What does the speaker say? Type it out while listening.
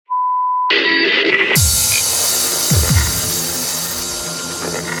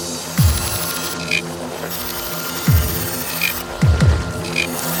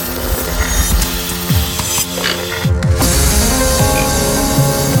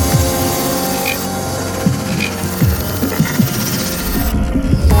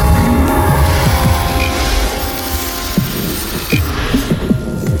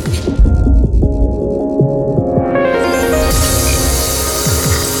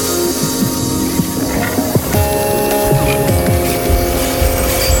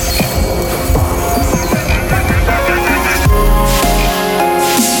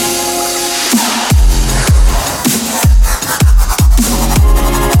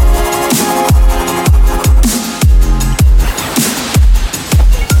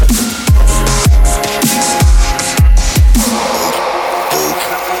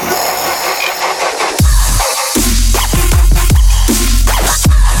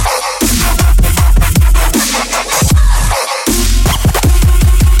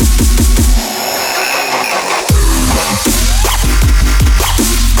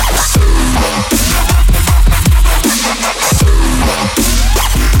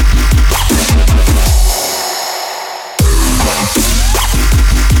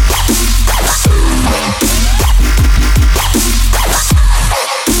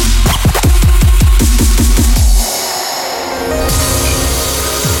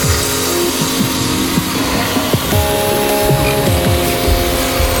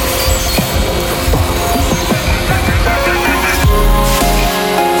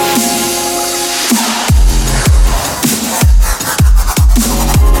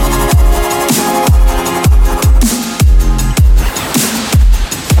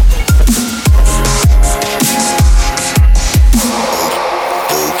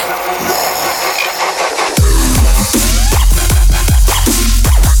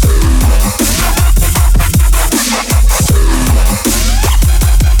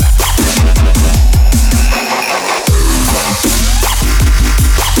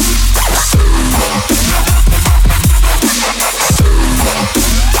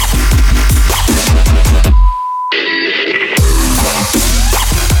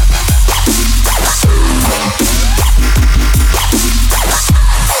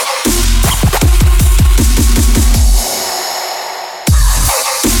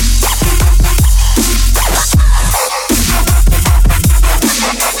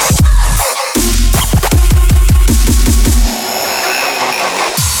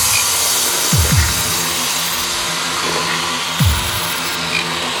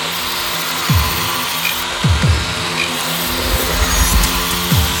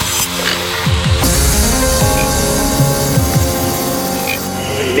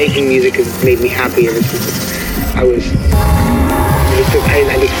making music has made me happy ever since I was. I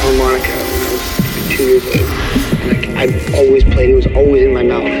had this harmonica when I was 2 years old. And I've always played it. It was always in my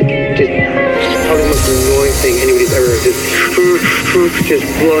mouth. Just probably the most annoying thing anybody's ever heard. Just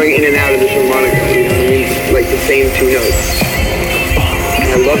blowing in and out of this harmonica. You know what I mean? Like the same two notes. And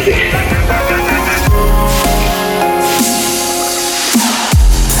I loved it.